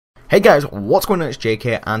Hey guys, what's going on? It's Jake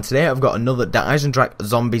here, and today I've got another Der Eisendrache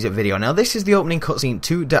Zombies video. Now this is the opening cutscene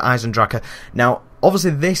to Der Eisendrache. Now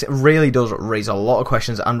obviously this really does raise a lot of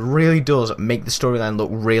questions and really does make the storyline look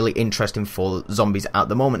really interesting for zombies at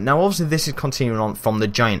the moment. Now obviously this is continuing on from the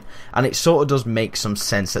Giant, and it sort of does make some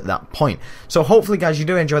sense at that point. So hopefully guys you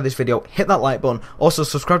do enjoy this video, hit that like button, also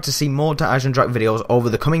subscribe to see more Der Eisendrache videos over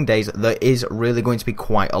the coming days. There is really going to be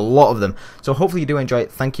quite a lot of them. So hopefully you do enjoy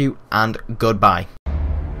it, thank you and goodbye.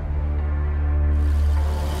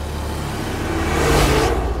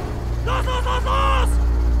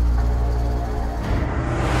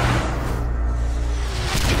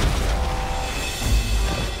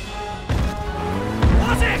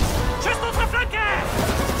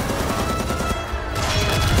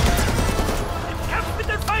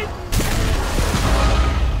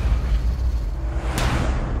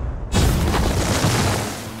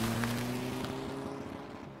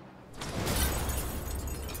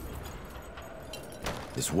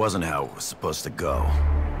 This wasn't how it was supposed to go.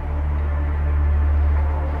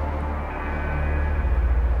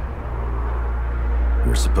 We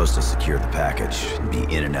were supposed to secure the package and be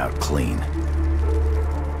in and out clean.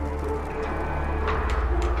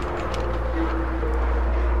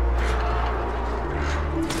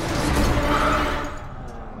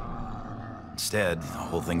 Instead, the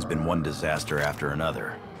whole thing's been one disaster after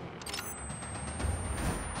another.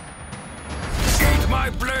 Eat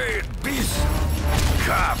my blade, beast!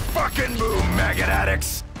 Ka fucking boom, maggot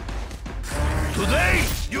addicts! Today,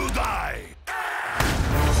 you die!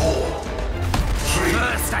 4, 3.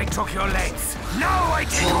 First I took your legs, now I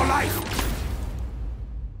take your life!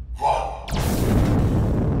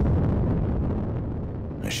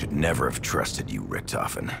 1. I should never have trusted you,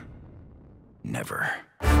 Richtofen. Never.